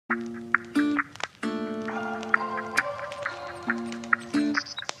Found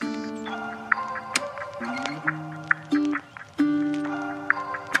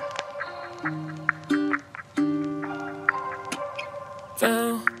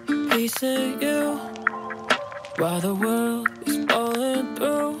peace in you while the world is falling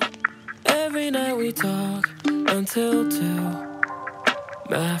through. Every night we talk until 2.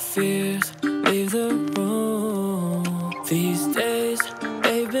 My fears leave the room. These days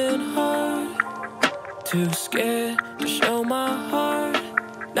they've been hard. Too scared to show my heart.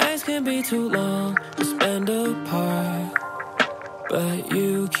 Nights can be too long to spend apart, but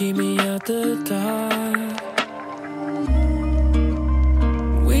you keep me out the dark.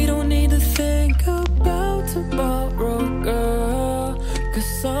 We don't need to think about tomorrow, girl, 'cause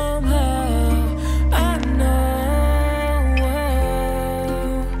somehow I know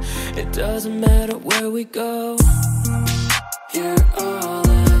it doesn't matter where we go. You're all I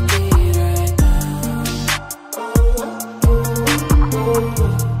need right now.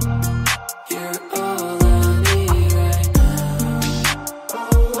 You're all I need right now.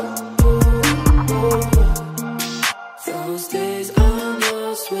 Those days I'm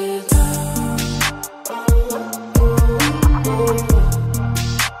lost without.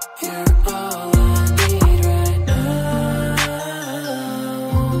 You're all I need right now.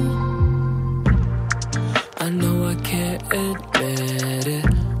 I know I can't admit it.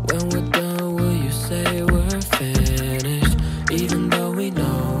 When we're done, will you say we're finished? Even though we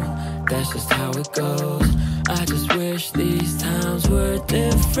know that's just how it goes. I just wish these times were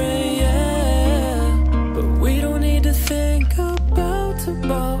different, yeah. But we don't need to think about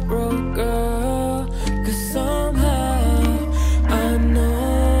tomorrow, girl, 'cause somehow I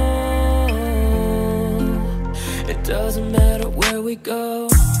know it doesn't matter where we go.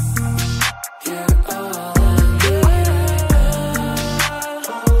 You're all I need right now.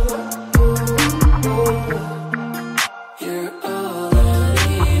 You're all I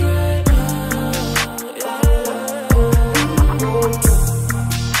need right now. Yeah.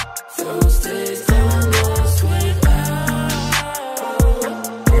 Those days I'm lost without.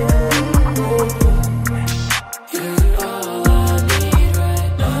 You're all I need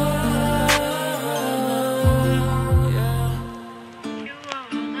right now. Yeah. You're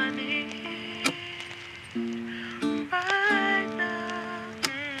all I need right now.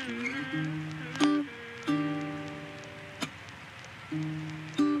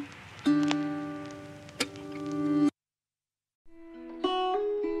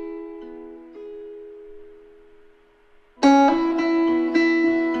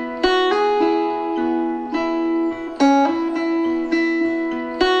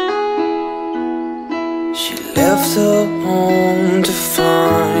 She left her home to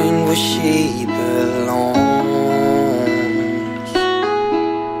find where she belongs.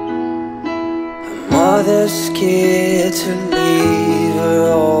 Her mother's scared to leave her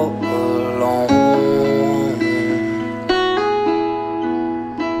all alone.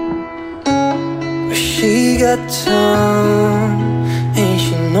 But she got time and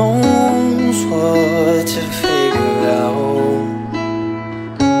she knows what to figure out.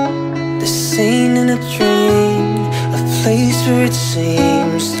 This ain't in a dream, a place where it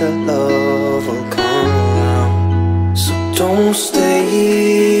seems that love will come around. So don't stay,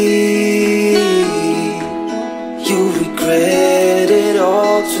 you regret it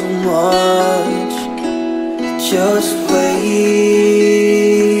all too much. Just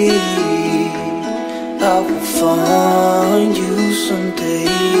wait, I will find you someday.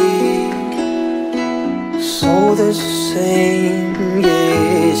 So the same,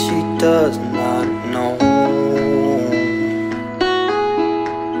 yeah, she does not know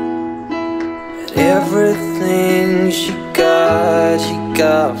that everything she got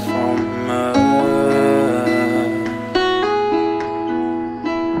from her.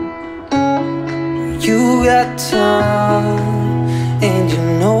 You got time and you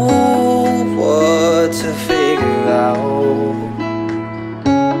know what to figure out.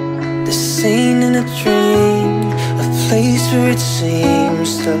 This ain't in a dream, a place where it seems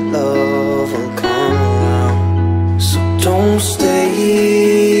that love will come around. So don't stay,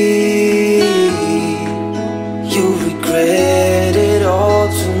 you regret it all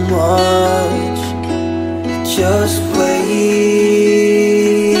too much. Just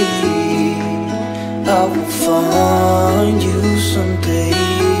wait, I will find you someday.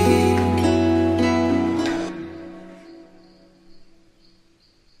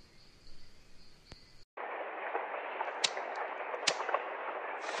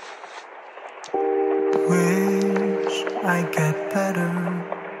 Wish I get better.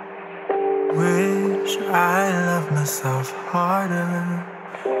 Wish I love myself harder.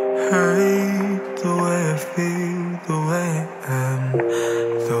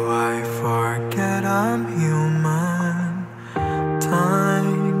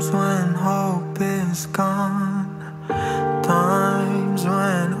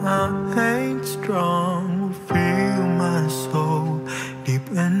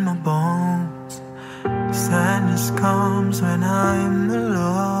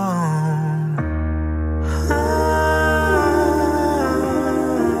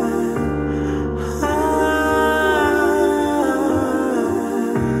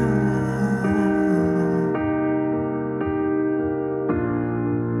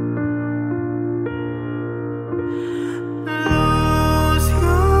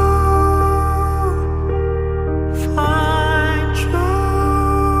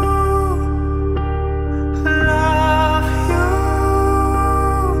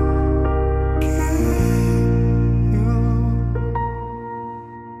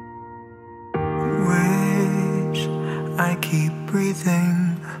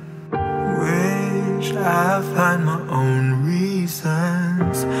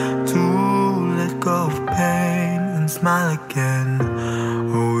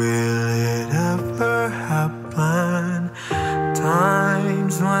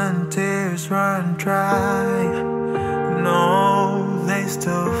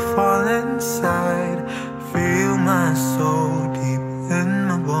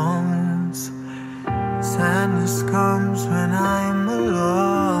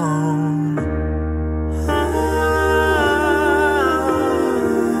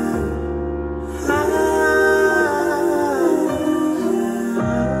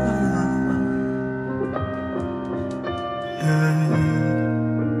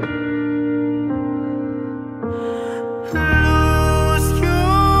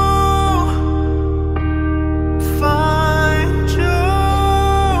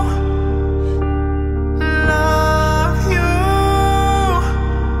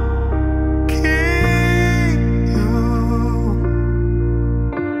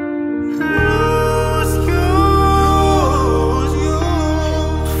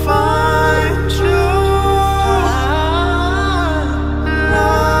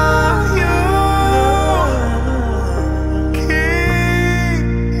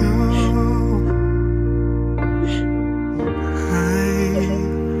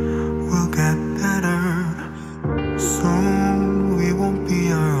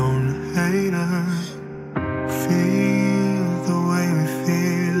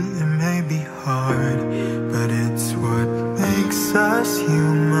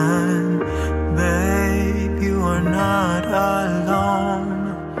 human. Babe, you are not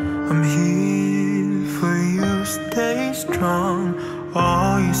alone. I'm here for you, stay strong.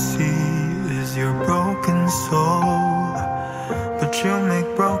 All you see is your broken soul, but you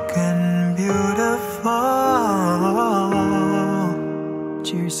make broken beautiful.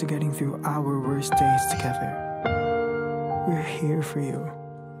 Cheers to getting through our worst days together. We're here for you,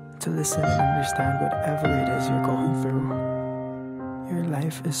 to listen and understand whatever it is you're going through. Your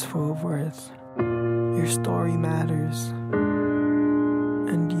life is full of worth. Your story matters.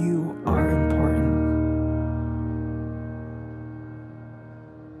 And you are important.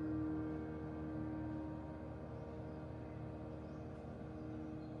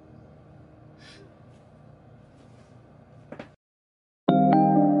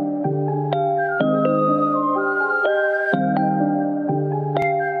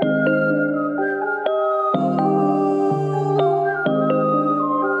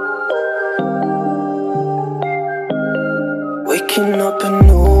 Waking up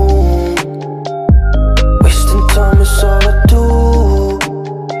anew, wasting time is all I do.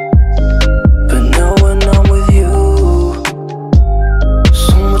 But now when I'm with you,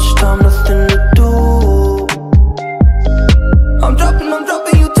 so much time, nothing to do. I'm dropping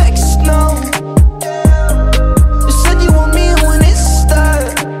you texts now. You said you want me when it's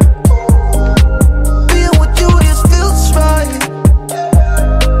start. Being with you just feels right.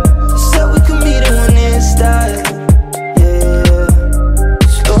 You said we could meet it when it started.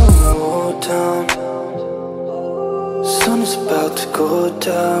 About to go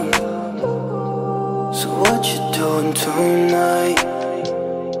down. So what you doing tonight?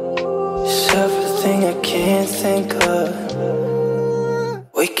 It's everything I can't think of.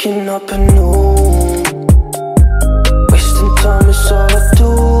 Waking up anew, wasting time is all I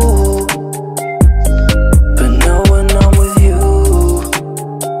do. But now when I'm with you,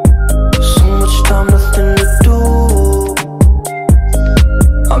 so much time, nothing to do.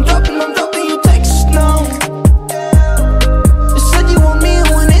 I'm dropping you texts now.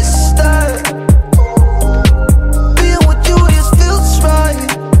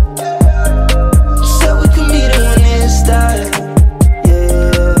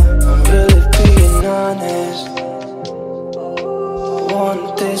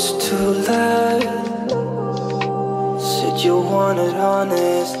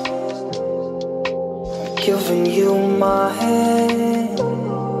 Honest, I'm giving you my hand.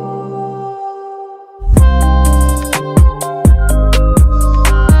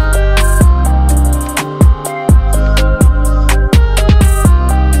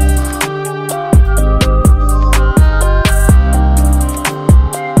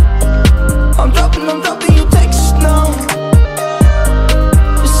 I'm dropping you texts now.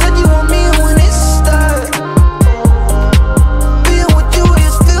 You said you want me when it starts.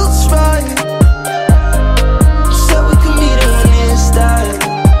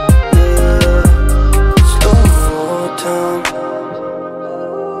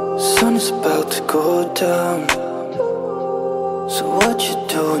 About to go down. So what you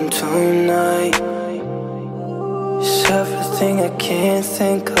doing tonight? It's everything I can't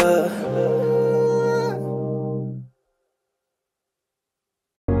think of.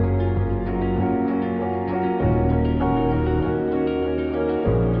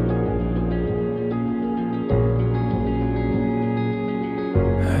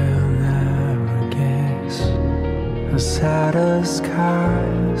 I'll never guess the saddest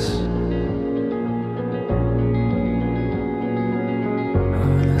skies.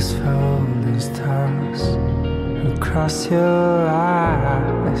 Falling stars across your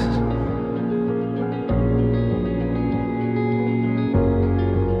eyes.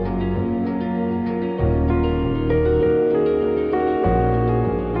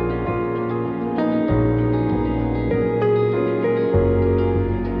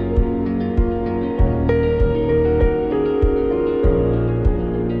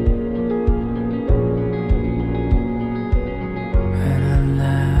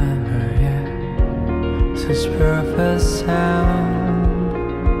 Such perfect sound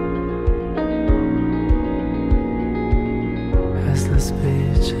as the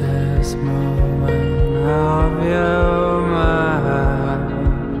speechless moment of your mouth.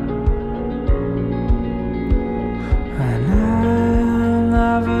 And I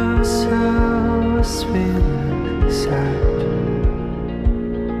never saw a sweet sight.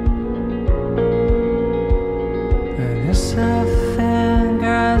 And it's a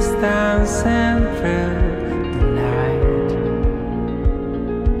fingers dancing through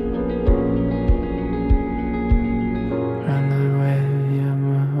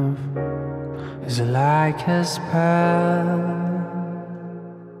like a spell.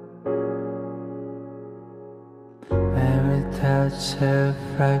 touch a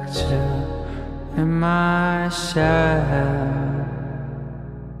fracture in my shell.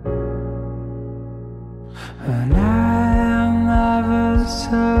 And I am never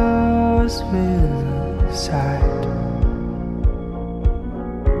so sweet sight.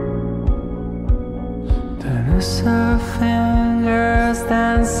 Tennis of fingers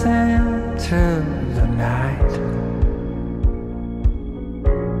dancing through the night.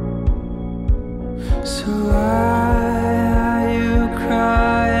 So why are you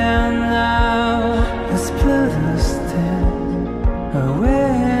crying now? Let's blow the still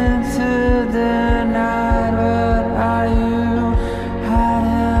away into the night. What are you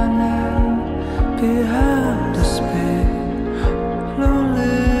hiding now behind the speed?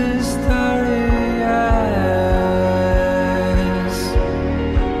 Lonely starry eyes,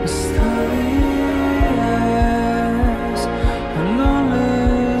 starry eyes,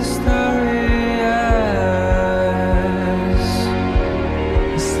 lonely starry eyes,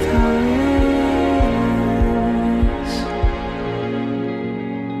 starry eyes.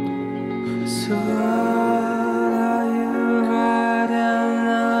 So what are you hiding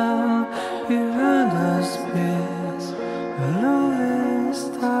now behind the space? Lonely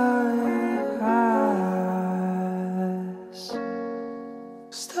starry eyes,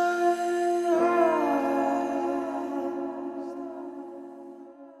 starry eyes.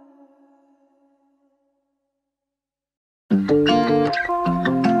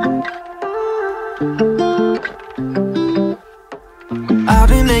 I've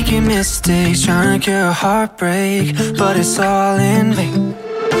been making mistakes, trying to cure a heartbreak, but it's all in vain.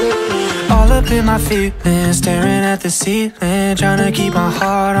 All up in my feelings, staring at the ceiling, trying to keep my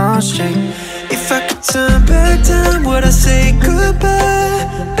heart on straight. If I could turn back time, would I say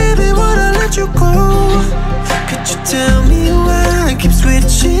goodbye? Baby, would I let you go? Could you tell me why I keep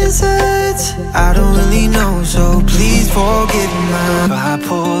switching sides? I don't really know, so please forgive my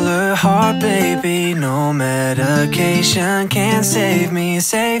bipolar heart, baby. No medication can save me,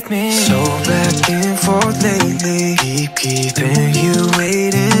 save me. So back and forth lately, keep keeping you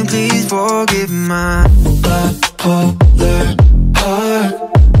waiting. Please forgive my bipolar heart,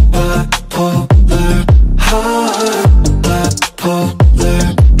 bipolar heart, bipolar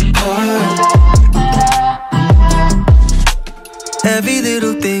heart. Every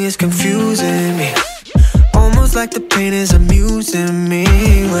little thing is confusing me, almost like the pain is amusing me.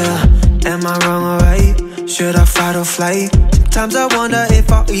 Well, am I wrong or right? Should I fight or flight? Sometimes I wonder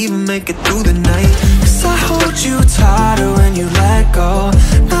if I'll even make it through the night. Cause I hold you tighter when you let go,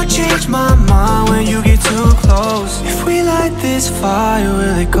 not change my mind when you get too close. If we light this fire,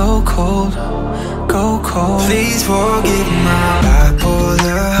 will it go cold? Go cold. Please forgive my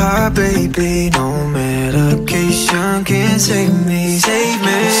bipolar heart, baby. No medication can save me, save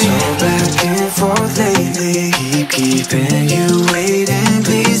me. So back and forth lately, keep keeping you waiting.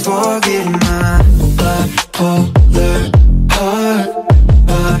 Please forgive my bipolar heart,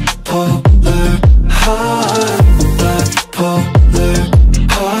 bipolar heart, bipolar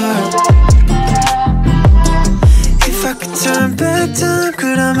heart. If I could turn back time,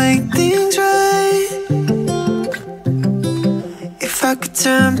 could I make things right? If I could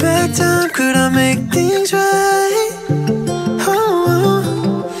turn back time, could I make things right?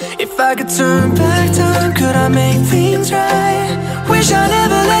 Oh, if I could turn back time, could I make things right? Wish I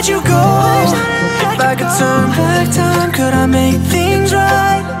never let you go. If I could turn back time, could I make things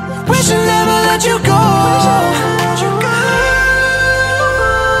right? Wish I never let you go.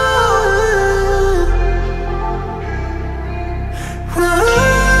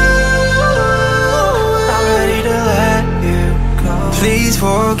 I'm ready to let you go. Please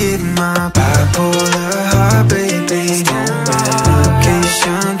forgive my bipolar heart, baby. No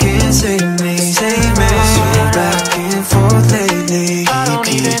medication can save me, save me. So back and forth lately,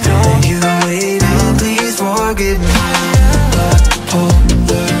 keep keeping you waiting. Please forgive my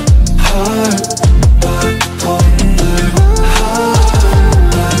bipolar heart, bipolar heart,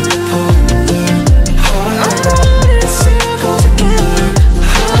 bipolar heart.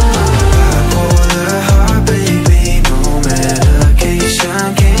 Bipolar heart, baby. No medication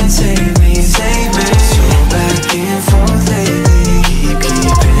can save me, save me. So back and forth lately, keep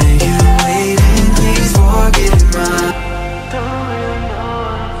keeping you waiting. Please forgive my. Don't really know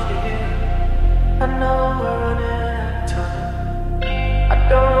what I feel. I know we're running out of time. I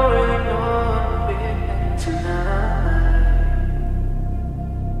don't really know what I'm feeling tonight.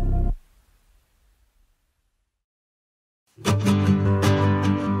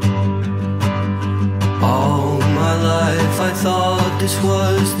 All my life I thought this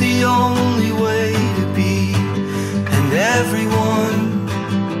was the only way to be, and everyone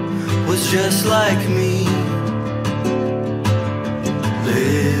was just like me.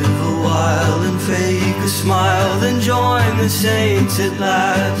 live a while and fake a smile, then join the saints at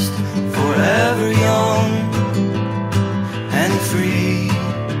last, forever young and free.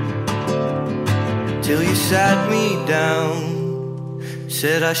 Till you sat me down,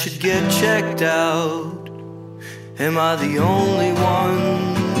 said I should get checked out. Am I the only one?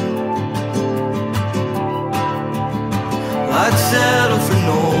 I'd settle for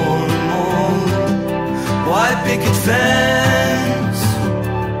normal, white picket fence.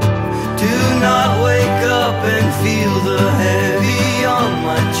 Do not wake up and feel the heavy on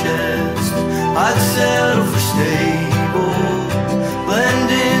my chest. I'd settle for stable, blend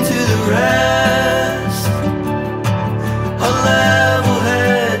into the rest. A level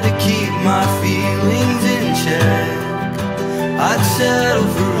head to keep my feelings in check. I'd settle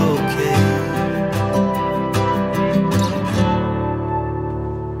for okay.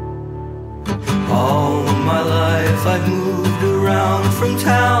 All of my life I've moved around from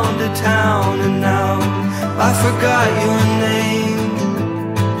town to town, and now I forgot your name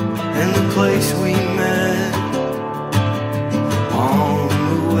and the place we met. On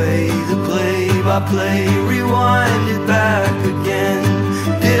the way, the play-by-play rewinded back again.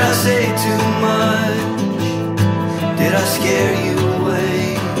 Did I say too much? Did I scare you away?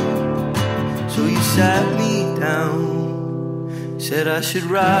 So you sat me down, said I should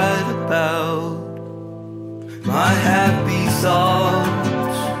write about my happy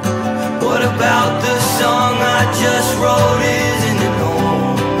thoughts. What about the song I just wrote? Isn't it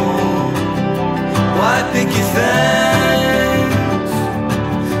normal? Why pick your fence?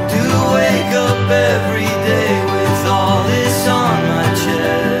 To wake up every day with all this on my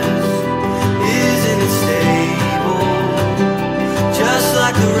chest. Isn't it stable? Just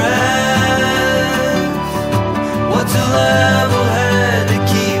like the rest. What's a level head to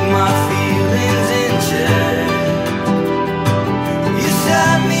keep my feelings in check? You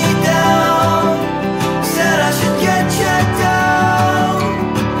sat me down, said I should get checked out.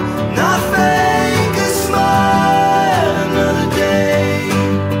 Not fake a smile another day.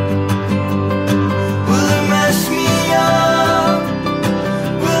 Will it mess me up?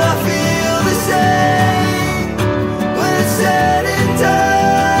 Will I feel the same when it's said and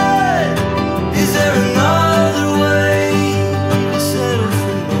done? Is there another way to settle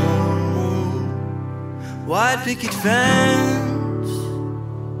for normal? White picket fence.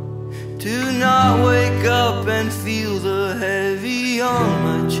 Do not wake up and feel the heavy on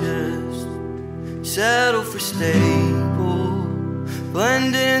my chest. Settle for stable,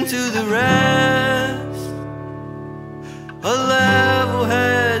 blend into the rest. A level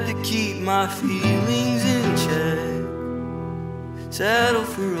head to keep my feelings in check. Settle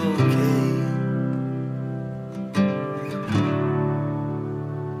for okay.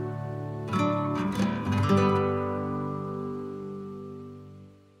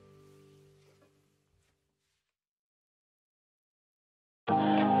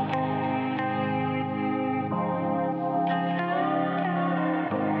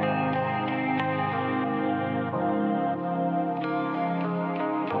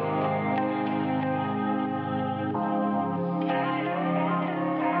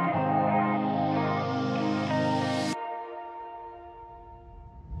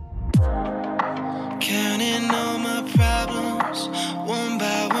 Counting all my problems, one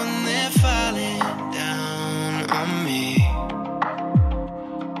by one they're falling down on me.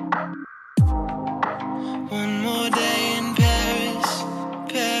 One more day in Paris,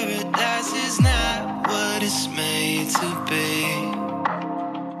 paradise is not what it's made to be.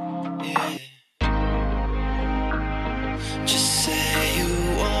 Yeah. Just say you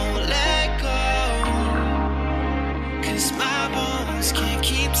won't let go, 'cause my bones can't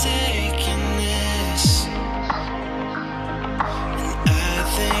keep taking this. And I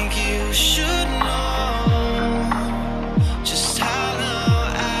think you should know just how long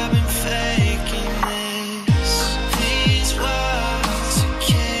I've been faking this. These walls are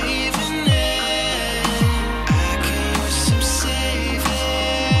caving in. I could use some saving.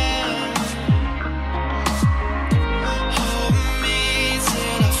 Hold me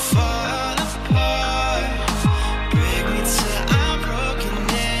till I fall apart. Break me till I'm broken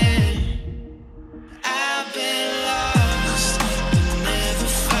in.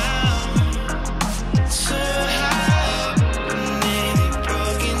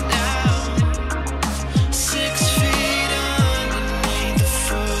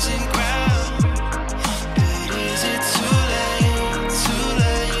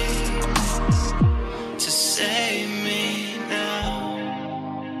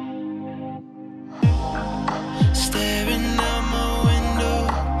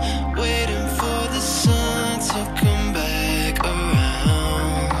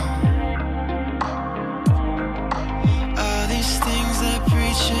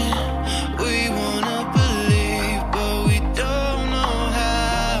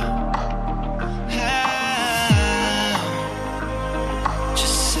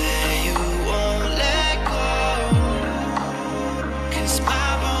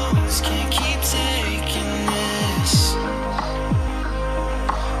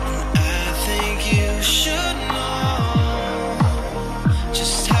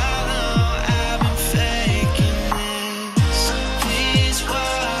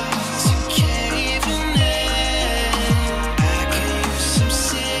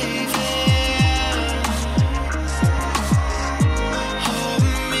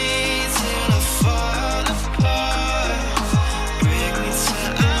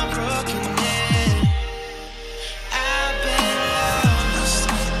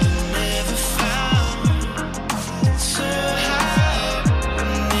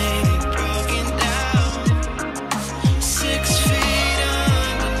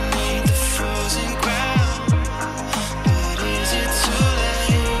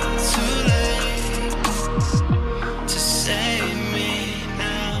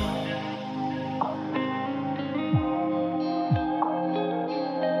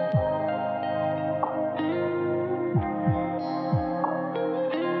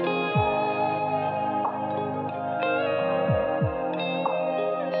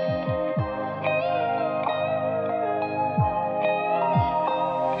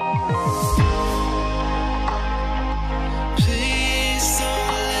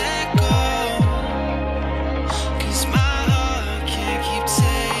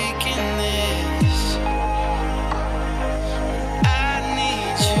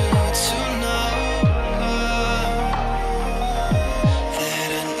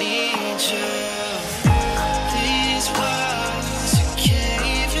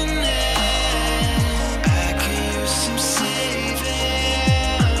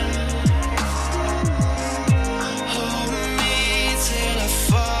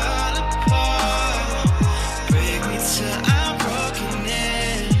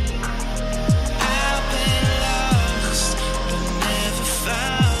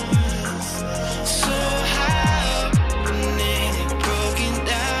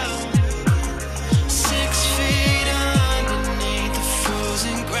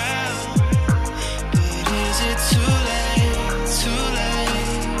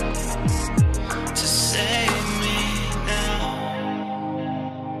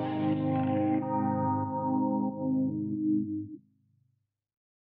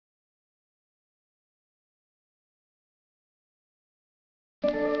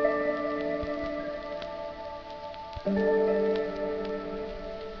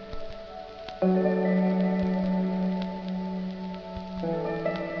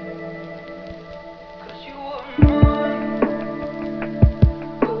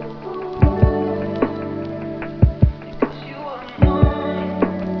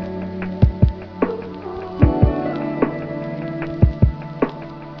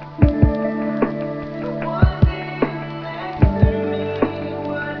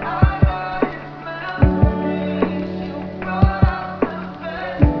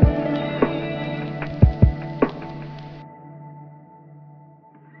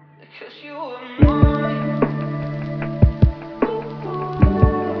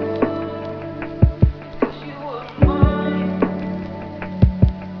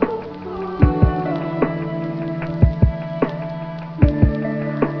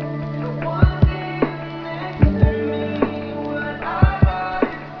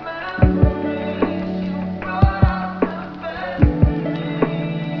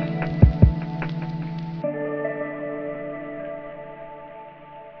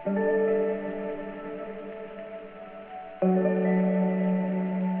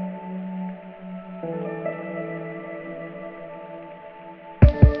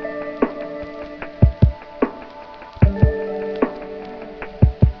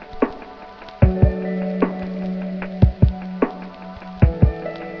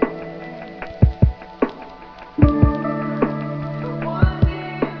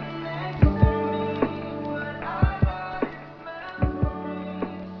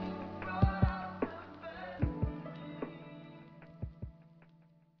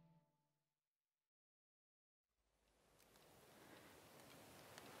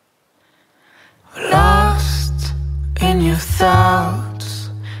 Lost in your thoughts,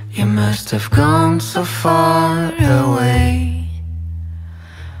 you must have gone so far away.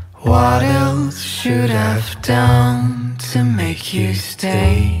 What else should I've done to make you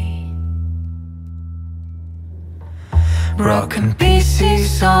stay? Broken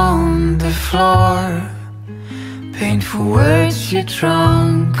pieces on the floor, painful words you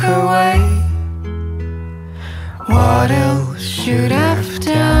drunk away. What else should I've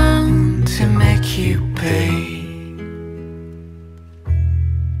done to make you pay?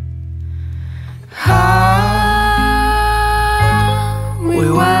 How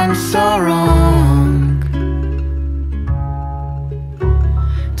we went so wrong.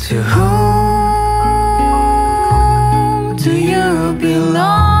 To whom do you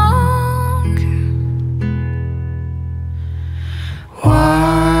belong?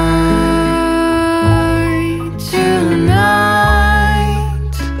 Why tonight?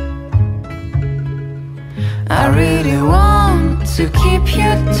 I really want to keep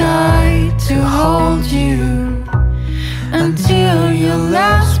you tight, to hold you until your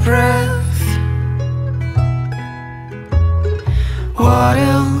last breath. What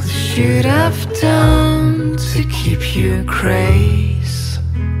else should I've done to keep you grace?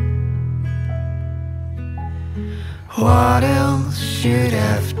 What else should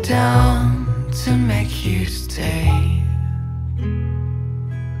I've done to make you stay?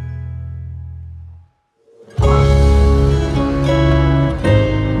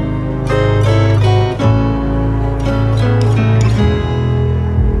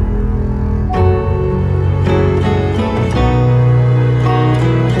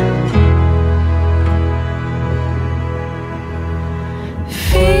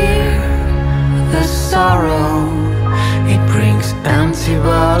 Empty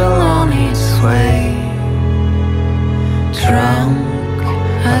bottle on its way. Drunk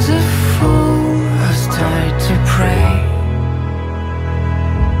as a fool, I start to pray.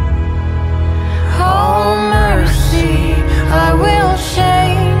 Oh mercy, I will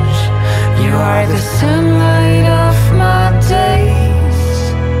change. You are the sunlight of my days,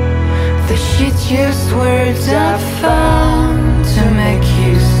 the shittiest words I've found to make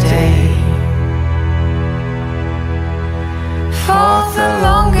you stay. For the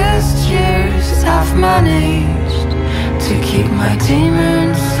longest years I've managed to keep my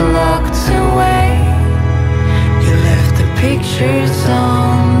demons locked away. You left the pictures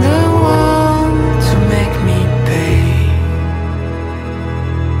on the wall to make me pay.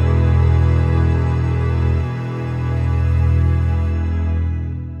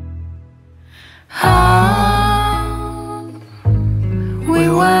 How we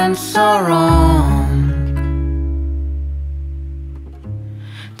went so wrong.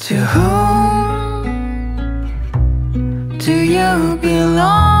 To whom do you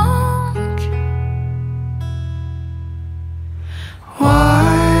belong?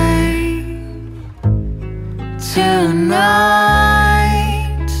 Why tonight?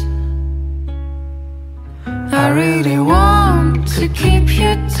 I really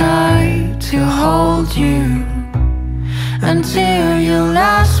tight to hold you until your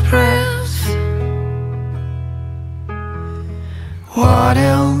last breath. What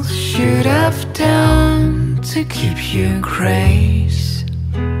else should I've done to keep you grace?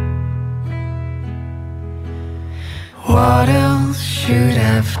 What else should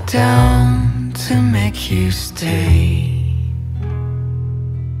I've done to make you stay?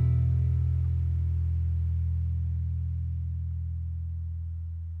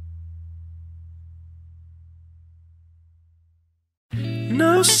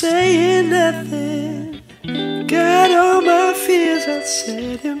 No saying nothing, got all my fears all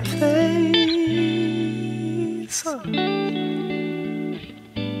set in place.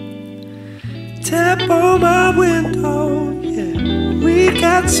 Tap on my window, yeah, we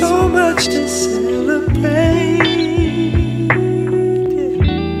got so much to celebrate.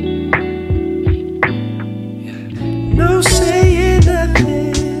 Yeah. No saying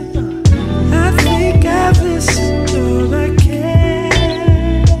nothing, I think I've listened all I can.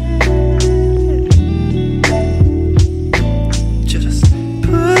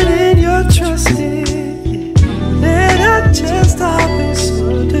 Trust it, that I just always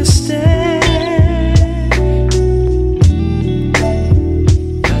understand.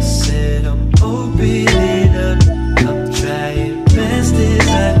 I said I'm opening up, I'm trying best as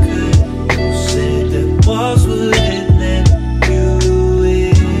I could. You said the walls wouldn't let you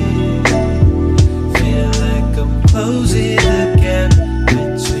in. Feel like I'm closing the gap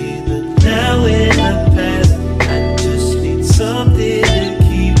between the now and the past. I just need something to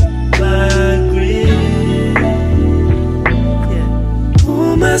keep my grip. Yeah. Who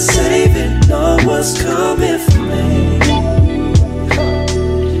am I saving? No one's coming for me.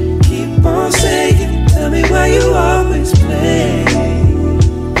 Keep on saying, tell me why you always play.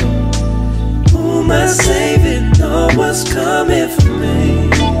 Who am I saving? No one's coming for me.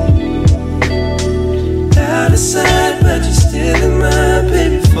 Out of sight, but you're still in my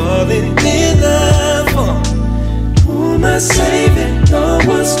baby, falling in love. Who am I saving? No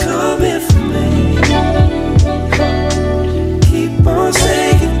one's coming for me. Keep on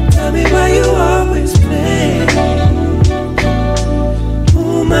saying, tell me why you always play.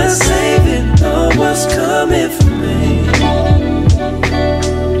 Who am I saving? No one's coming for me.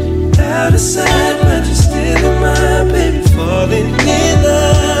 Out of sight, but you're still in my baby, falling in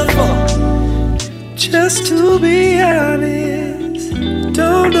love. Just to be honest,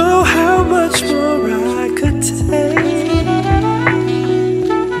 don't know how much more I could take.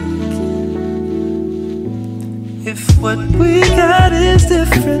 If what we got is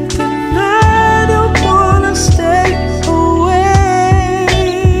different, then I don't wanna stay away.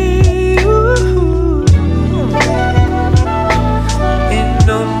 Ooh. Ain't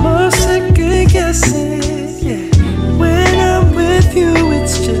no more second guessing, yeah. When I'm with you,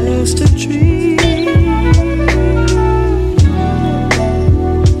 it's just a dream.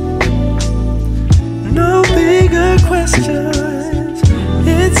 No bigger questions,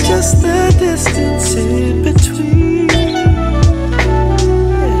 it's just the distance in between.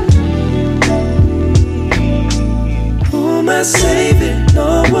 Who am I saving?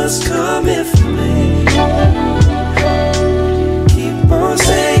 No one's coming for me. Keep on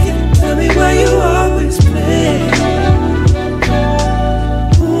saying, tell me why you always play.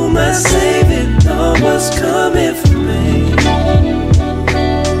 Who am I saving? No one's coming for me.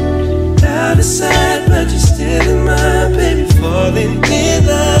 Out of sight, but you're still in my baby, falling in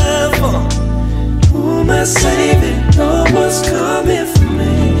love. Who am I saving? No one's coming for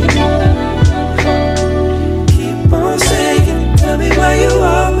me. Keep on saying, tell me why you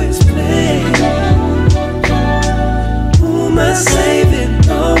always play. Who am I saving?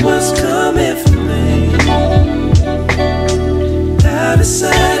 No one's coming for me. Out of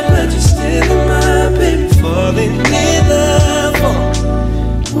sight, but you're still in my baby, falling in love.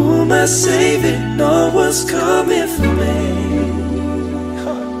 Who am I saving? No one's coming for me.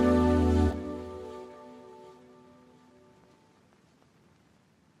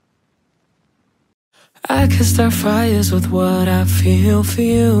 I can start fires with what I feel for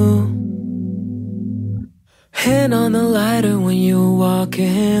you. Hand on the lighter when you walk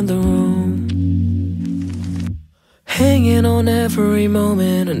in the room. Hanging on every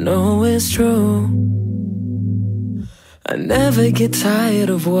moment, I know it's true. I never get tired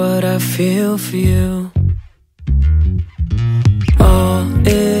of what I feel for you. All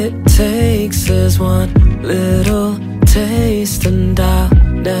it takes is one little taste, and I'll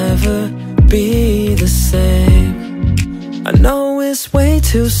never be the same. I know it's way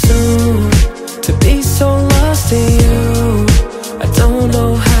too soon to be so lost in you. I don't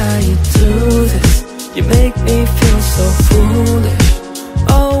know how you do this. You make me feel so foolish.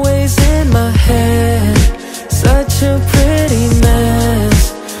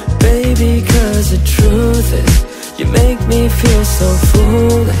 feel so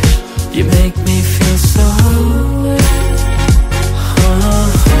foolish. You make me feel so.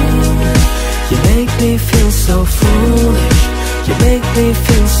 You make me feel so foolish. You make me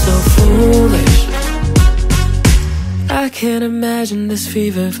feel so foolish. I can't imagine this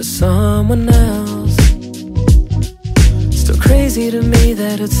fever for someone else. Still crazy to me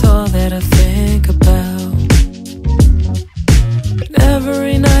that it's all that I think about. But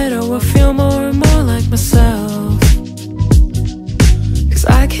every night I will feel more and more like myself. Cause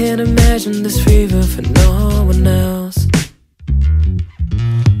I can't imagine this fever for no one else.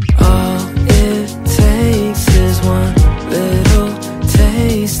 All it takes is one little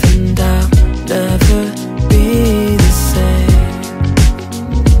taste and I'll never be the same.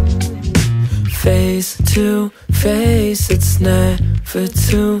 Face to face, it's never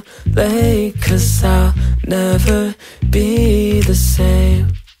too late. Cause I'll never be the same.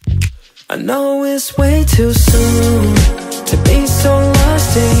 I know it's way too soon to be so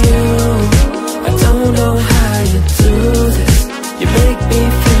lost in you. I don't know how you do this. You make me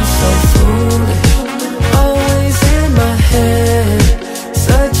feel so foolish. Always in my head,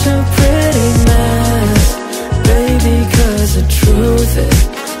 such a pretty mess. Baby, cause the truth is,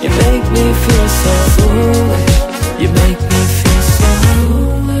 you make me feel so foolish. You make me feel so.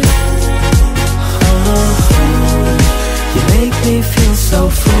 You make me feel so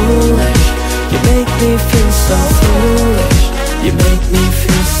foolish. You make me feel so foolish. You make me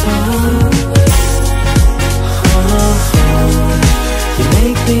feel so. You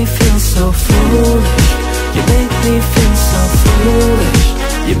make me feel so foolish. You make me feel so foolish.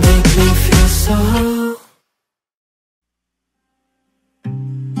 You make me feel so.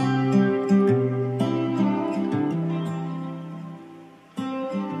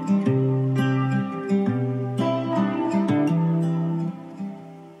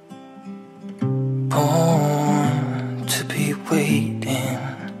 Born to be waiting.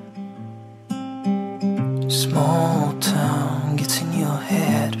 Small town gets in your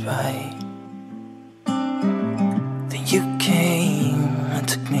head, right? Then you came and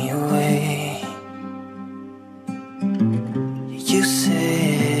took me away. You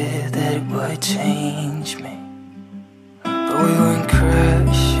said that it would change me, but we went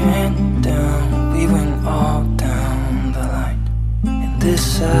crashing down. We went all down the line. In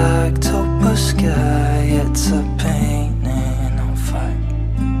this October sky, it's a painting on fire.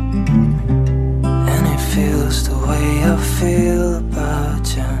 And it feels the way I feel about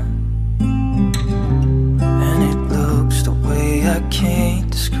you. And it looks the way I can't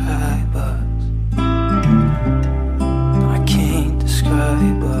describe us. I can't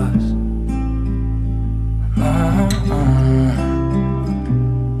describe us. No.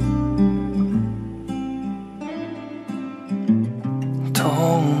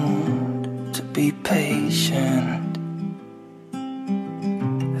 Told to be patient.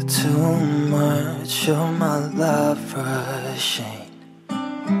 Too much of my love rushing,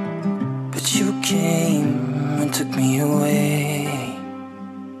 but you came and took me away.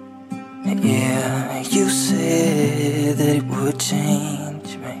 Yeah, you said that it would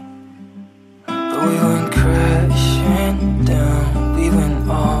change me, but we went crashing down. We went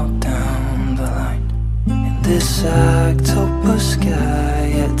all down the line. In this October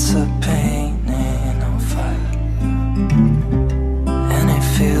sky, it's a painting on fire. And it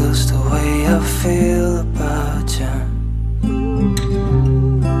feels the way I feel about you.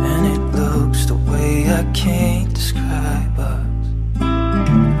 And it looks the way I can't describe us.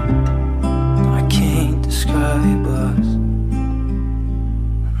 I can't describe us.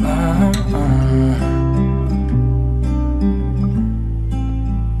 No.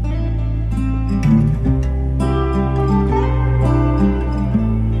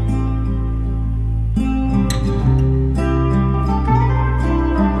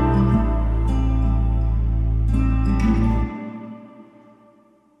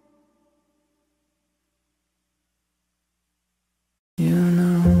 You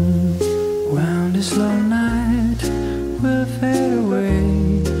know, when this long night will fade away,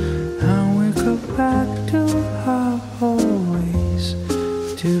 and we go back to our old ways,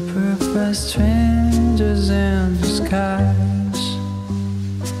 two perfect strangers in disguise.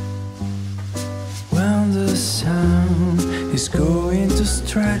 When the sun is going to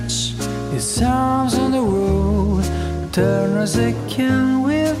stretch its arms on the road, turn us again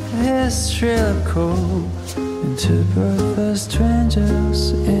with his shrill call. Two perfect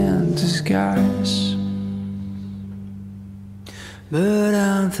strangers in disguise. But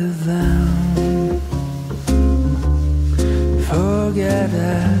until then, forget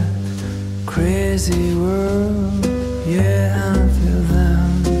that crazy world. Yeah, until then,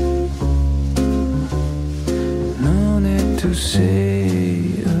 no need to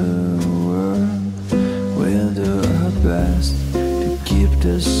say a word. We'll do our best to keep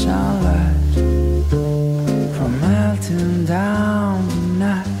the sunlight from melting down the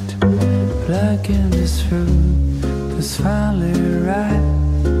night. Plucking this fruit that's finally ripe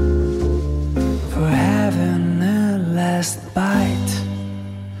for having a last bite.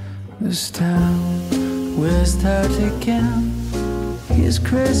 This time we'll start again. He's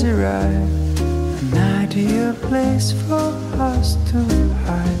crazy, right? An ideal place for us to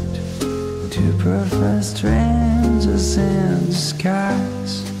hide. Two perfect strangers in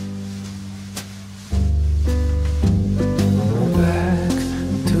disguise. Back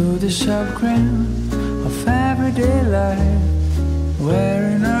to the sharp grin of everyday life,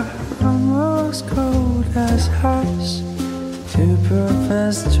 wearing our armors cold as ice. Two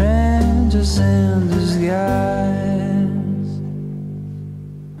perfect strangers in disguise.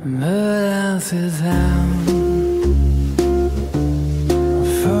 But until then,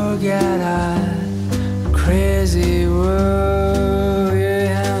 forget our crazy world.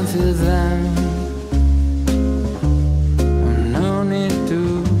 Yeah, until then, no need to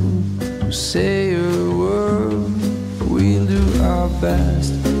say a word. We'll do our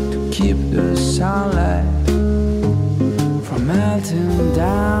best to keep the sunlight from melting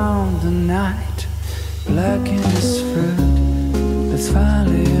down the night. Plucking this fruit that's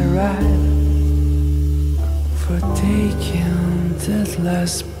finally ripe for taking that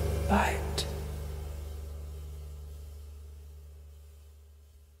last bite.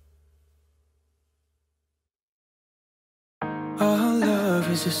 Our love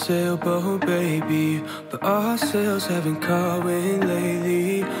is a sailboat, baby, but our sails haven't caught wind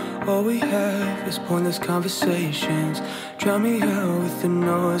lately. All we have is pointless conversations. Drown me out with the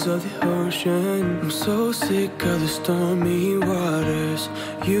noise of the ocean. I'm so sick of the stormy waters.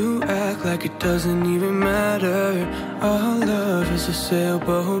 You act like it doesn't even matter. Our love is a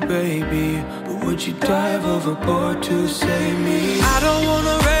sailboat, baby, but would you dive overboard to save me? I don't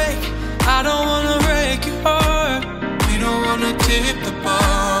wanna break your heart. We don't wanna tip the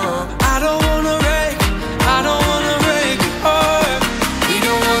ball. I don't wanna break your heart. We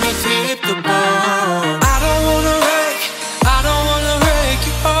don't wanna tip the ball. I don't wanna break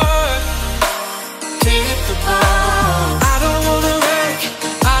your heart. Tip the ball. I don't wanna break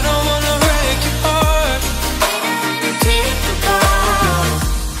your heart. Tip the ball.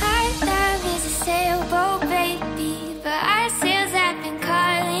 Our love is a sailboat, baby, but our sails have been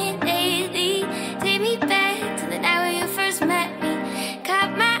calling lately. Take me back to the night when you first met me.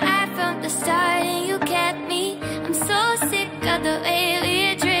 Caught my eye from the start and you kept me. I'm so sick of the way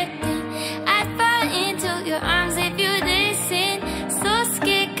we're drifting. I'd fall into your arms if you listen. So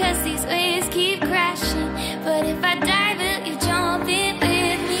scared cause these waves keep crashing. But if I die, will you jump in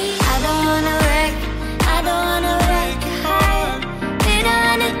with me? I don't wanna wreck your heart. We don't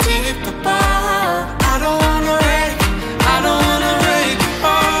wanna tip the ball. I don't wanna break your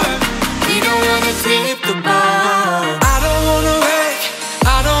heart. We don't wanna tip the ball. I don't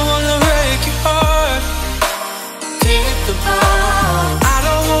wanna break your heart. Tip the ball. I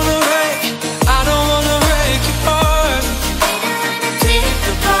don't wanna break your heart. Tip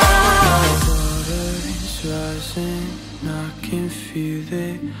the ball. Water is rising, I can feel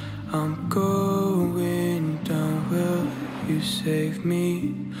it. I'm going down. Will you save me?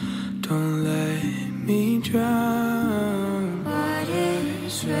 Don't let me drown. Water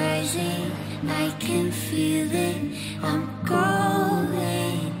is rising, I can feel it. I'm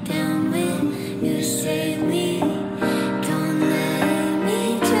going down. Will you save me? Don't let me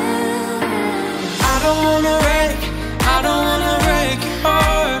drown. I don't wanna break your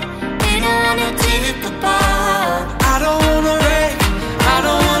heart. We don't wanna tip the ball. I don't wanna break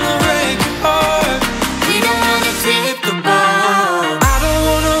your heart. We don't wanna tip the ball. I don't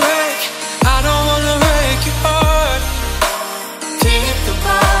wanna break your heart. Tip the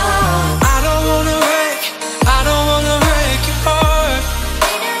ball. I don't wanna break your heart.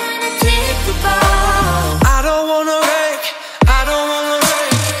 Tip the ball. I don't wanna break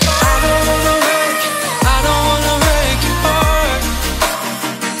your heart.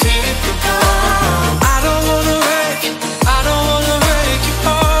 Tip the ball. I don't wanna break your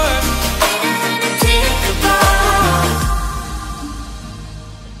heart. Tip the ball.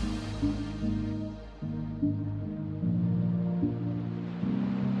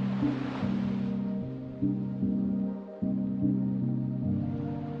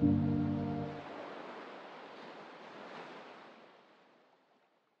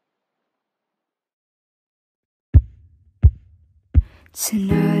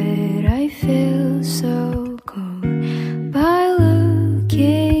 Tonight I feel so cold by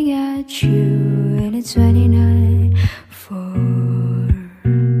looking at you, and it's 29 for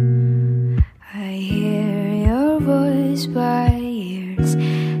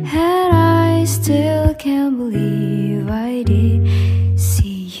still can't believe I did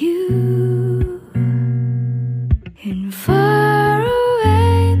see you in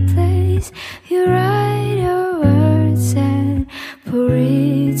faraway place. You write your words and pour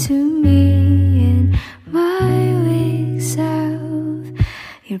it to me in my weak self.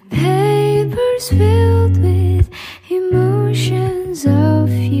 Your papers filled with emotions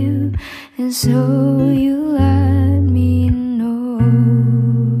of you, and so you let me know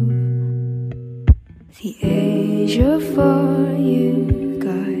the age of 4 you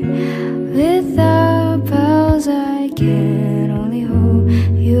got. Without pals I can only hope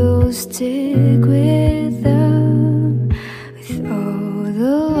you'll stick with them. With all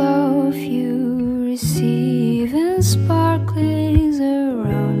the love you receive and sparklings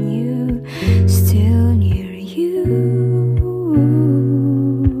around you, still near you.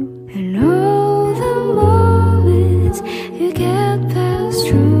 And all the moments you get passed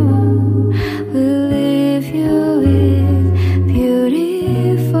through will leave you with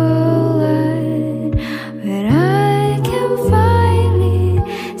beautiful light. When I can finally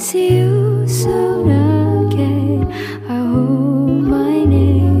see you soon again, I hope my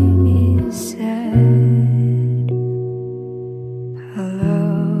name is said. I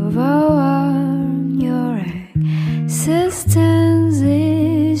love how warm your existence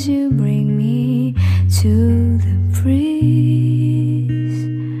is. You bring me to the breeze.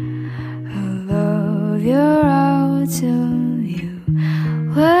 I love your autumn view.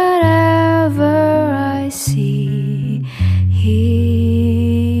 Whatever I see, you.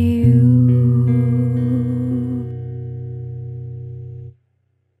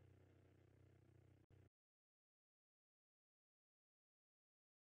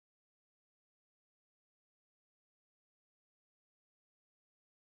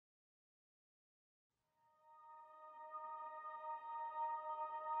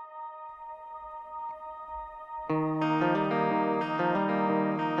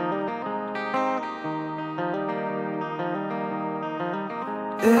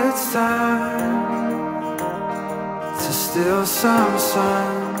 It's time to steal some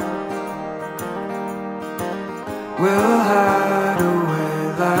sun. We'll hide away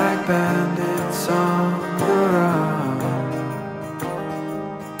like bandits on the run,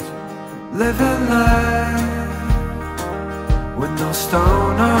 living life with no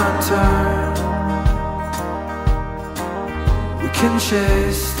stone unturned. We can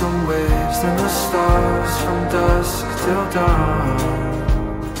chase the waves and the stars from dusk till dawn.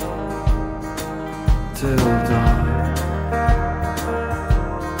 Till dawn.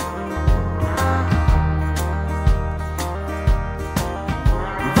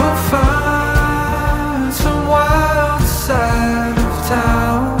 We'll find some wild side of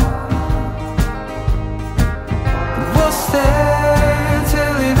town. We'll stay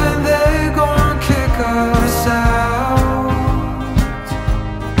till even they go and kick us out.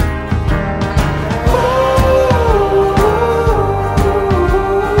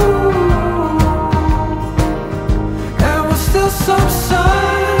 And we'll steal some sun.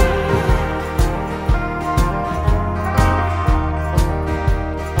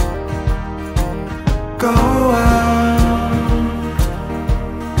 Go out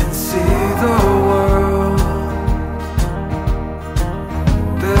and see the world.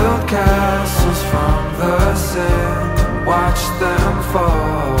 Build castles from the sand, watch them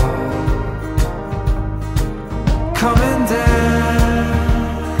fall. Come and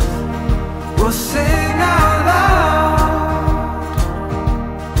dance, we'll sing out loud.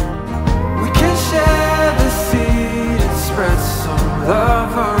 We can share the seed and spread some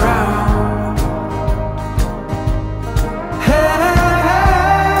love around. Hey,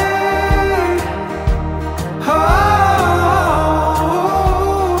 oh,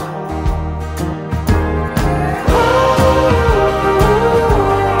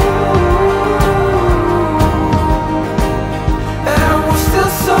 and we'll steal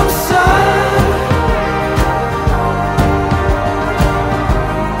some sun.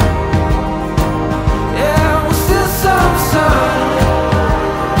 Yeah, we'll steal some sun.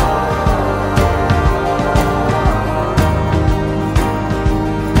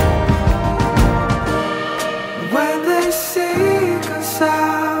 When they seek us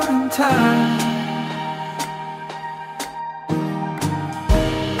out in time,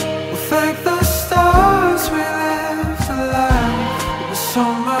 we'll thank the stars we lived a life with so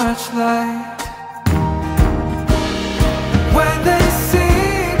much light. When they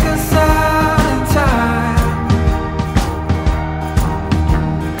seek us out in time,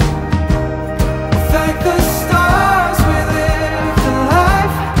 we'll thank the stars we lived a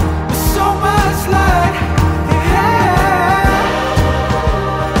life with so much light. Yeah.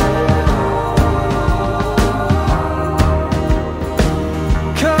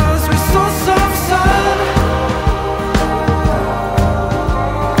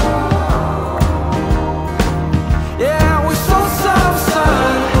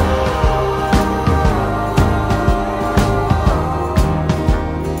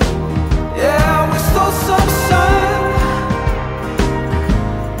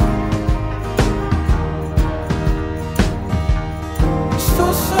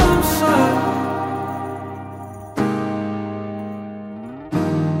 to some side.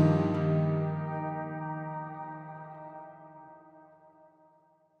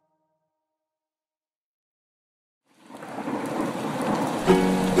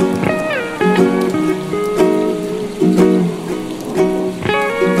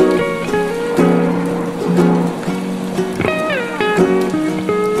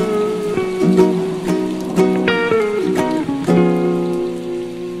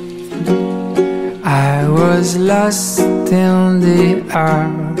 Lost in the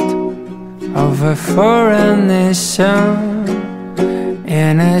art of a foreign nation,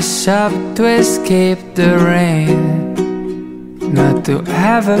 in a shop to escape the rain, not to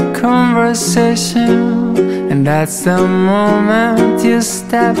have a conversation. And that's the moment you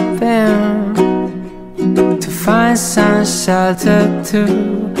step in to find some shelter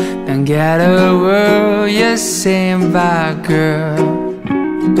too. Don't get a word you're saying by girl.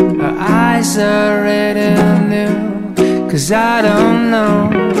 Her eyes are reading new, 'cause I don't know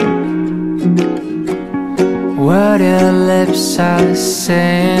what your lips are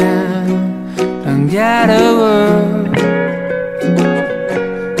saying. Don't get a word,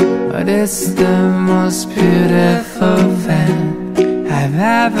 but it's the most beautiful thing I've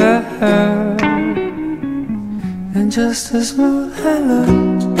ever heard. And just a small hello,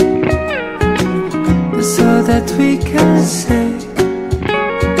 that's all that we can say.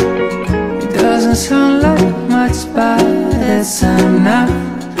 Doesn't sound like much, but it's enough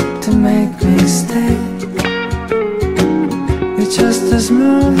to make me stay. It's just a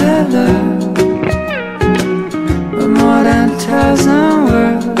small hello, but more than 1,000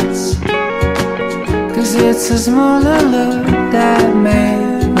 words. 'Cause it's a small hello that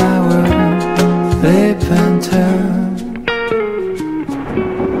made my world flip and turn.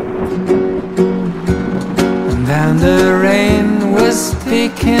 And then the rain was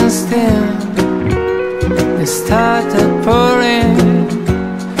speaking still. It started pouring.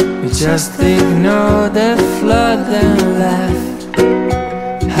 We just ignored the flood and left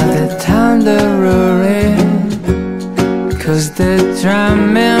at the thunder roaring. 'Cause the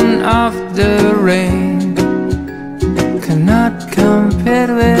drumming of the rain cannot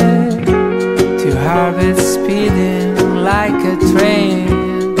compare with two heartbeats speeding like a train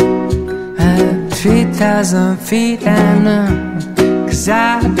at 3,000 feet and up. 'Cause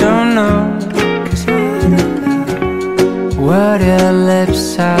I don't know what your lips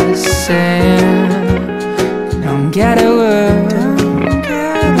are saying. Don't get a word,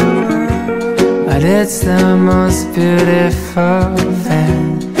 but it's the most beautiful thing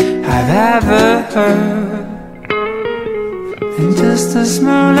I've ever heard. And just a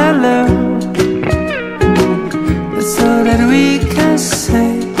small hello, that's all that we can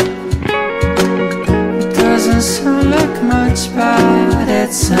say. It doesn't sound like much, but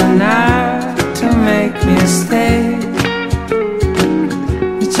it's enough to make me stay.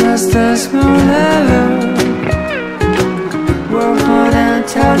 Just a small hello, worth more than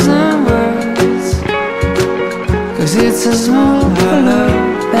 1,000 words. 'Cause it's a small hello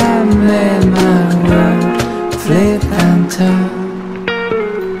that made my world flip and turn.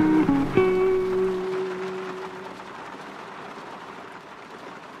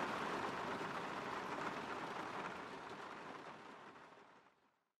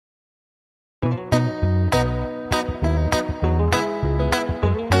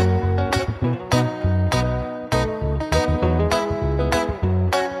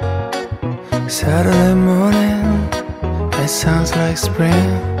 Saturday morning, it sounds like spring.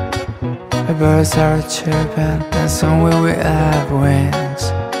 The birds are chirping and somewhere we have wings.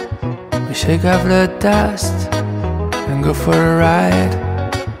 We shake off the dust and go for a ride.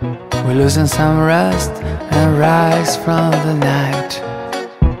 We're losing some rust and rise from the night.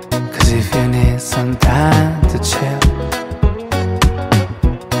 'Cause if you need some time to chill,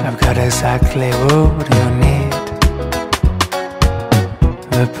 I've got exactly what you need.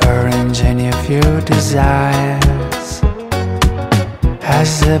 The pure engine of your desires has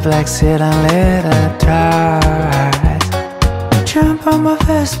the black seat and let it dry. Jump on my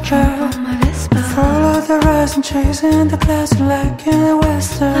Vespa, follow the rise and chasing the clouds like in a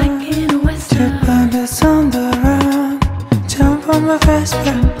western. Two bandits on the run. Jump on my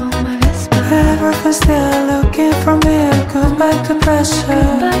Vespa, everything's still looking for me. Goodbye to pressure,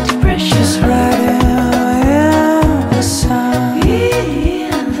 just riding in the sun.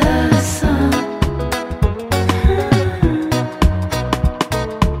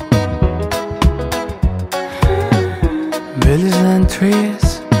 Buildings and trees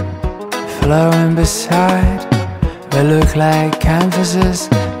flowing beside, they look like canvases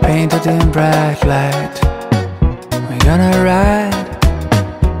painted in bright light. We're gonna ride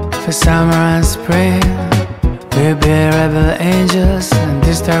the summer and spring. We'll be rebel angels, and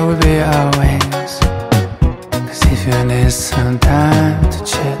this time will be our wings. Cause if you need some time to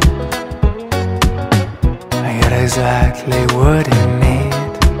chill, I got exactly what you need.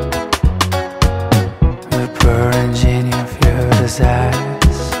 The pure engine of your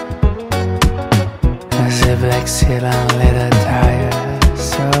desires, as a black seal on leather tires.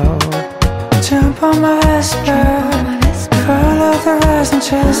 So jump on my Vespa, follow the rise and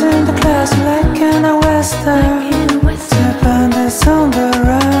chasing the clouds like in a western. Bandits on the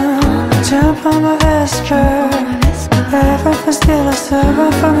run, jump on my Vespa. Everything's still a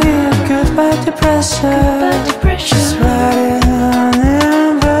summer from here. Goodbye depression. Just riding on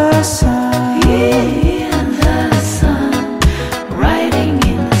in the sun. In the sun, riding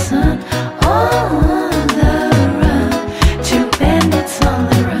in the sun, on the run. Two bandits on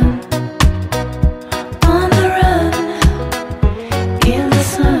the run, on the run. In the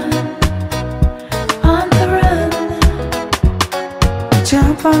sun, on the run.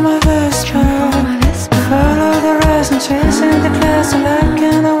 Jump on my Vespa, follow the rise and chasing the clouds like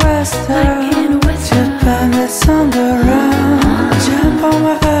in a western. Two bandits on the run, jump on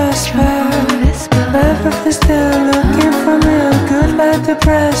my Vespa. Everything's still looking for me. Goodbye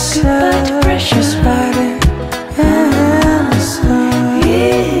depression. Just riding in the sun.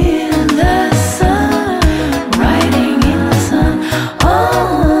 In the sun, riding in the sun,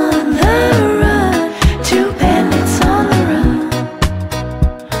 on the run. Two bandits on the run,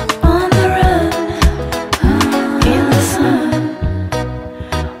 on the run. In the sun,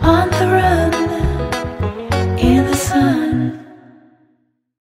 on the run. In the sun.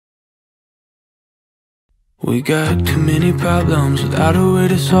 We got too many problems without a way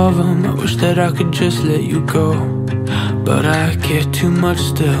to solve them. I wish that I could just let you go, but I care too much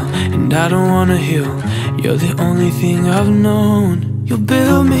still, and I don't wanna heal. You're the only thing I've known. You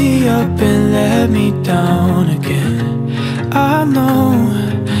build me up and let me down again. I know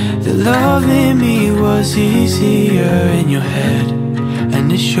that loving me was easier in your head,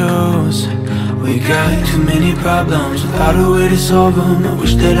 and it shows. We got too many problems without a way to solve them. I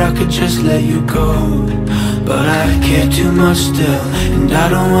wish that I could just let you go, but I care too much still, and I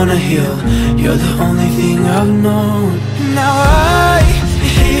don't wanna heal. You're the only thing I've known. Now I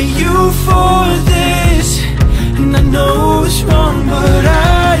hate you for this, and I know it's wrong, but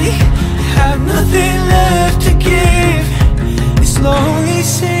I have nothing left to give. It's slowly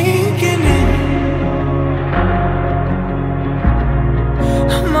sinking in.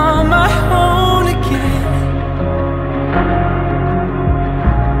 I'm on my own again.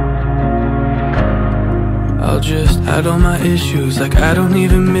 I'll just hide all my issues like I don't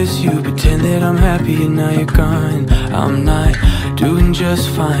even miss you. Pretend that I'm happy and now you're gone. I'm not doing just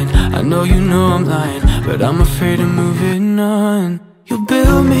fine. I know you know I'm lying, but I'm afraid of moving on. You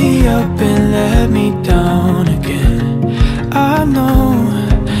build me up and let me down again. I know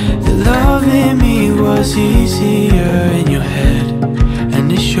that loving me was easier in your head,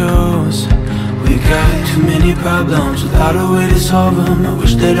 and it shows. We got too many problems without a way to solve them. I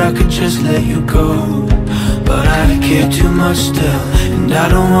wish that I could just let you go, but I care too much still, and I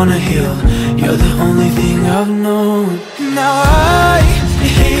don't wanna heal. You're the only thing I've known. Now I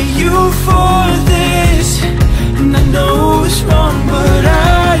hate you for this, and I know it's wrong, but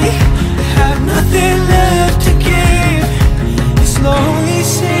I have nothing left to give. It's slowly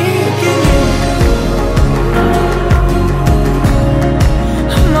sinking in.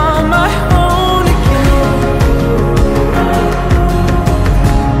 I'm on my own again.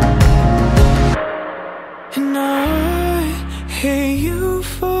 And I hate you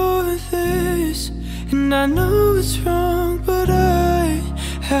for this, and I know it's wrong, but I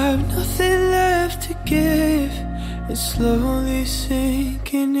have nothing left to give. It's slowly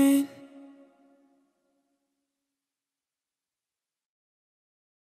sinking in.